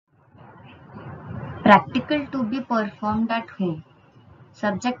Practical to be performed at home.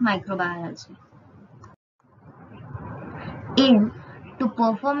 Subject microbiology. Aim to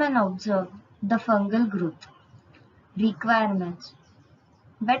perform and observe the fungal growth. Requirements: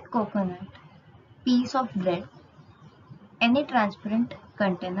 wet coconut, piece of bread, any transparent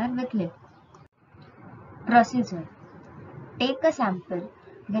container with lid. Procedure: take a sample,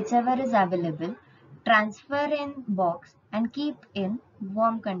 whichever is available, transfer in box and keep in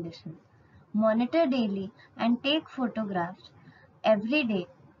warm condition. Monitor daily and take photographs every day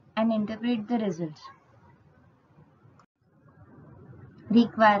and interpret the results.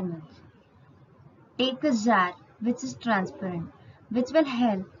 Requirements: take a jar which is transparent, which will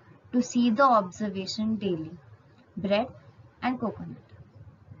help to see the observation daily. Bread and coconut.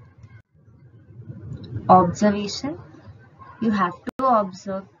 Observation: you have to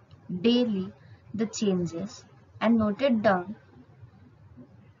observe daily the changes and note it down.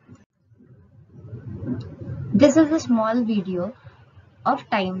 This is a small video of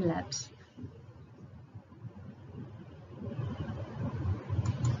time lapse.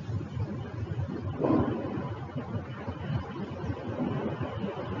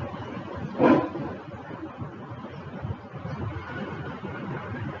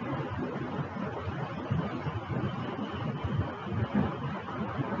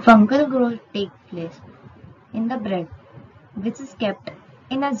 Fungal growth takes place in the bread, which is kept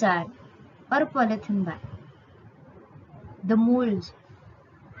in a jar or polythene bag. The molds.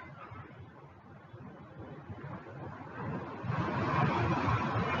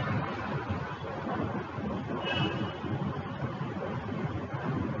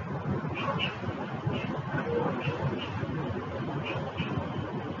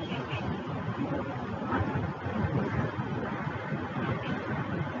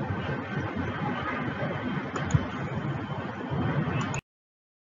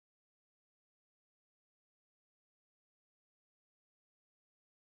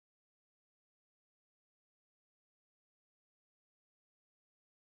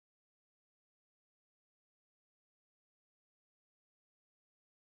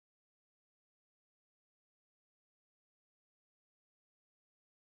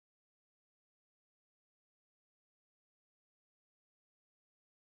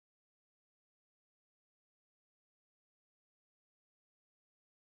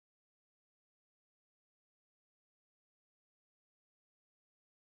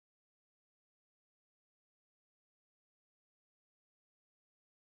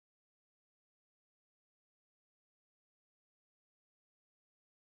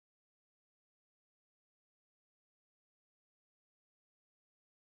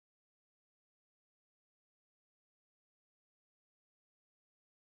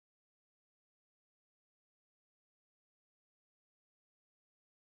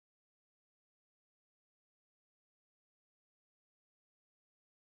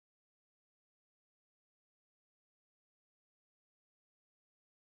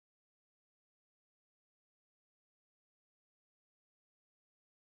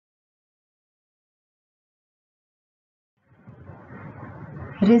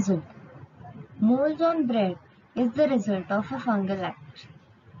 Result: molds on bread is the result of a fungal action.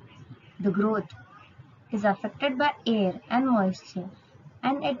 The growth is affected by air and moisture,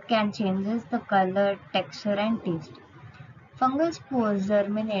 and it can change the color, texture and taste. Fungal spores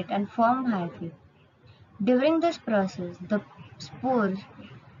germinate and form hyphae. During this process, the spores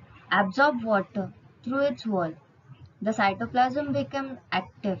absorb water through its wall. The cytoplasm becomes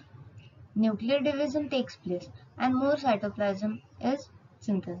active, nuclear division takes place, and more cytoplasm is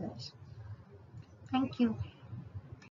synthesized. Thank you.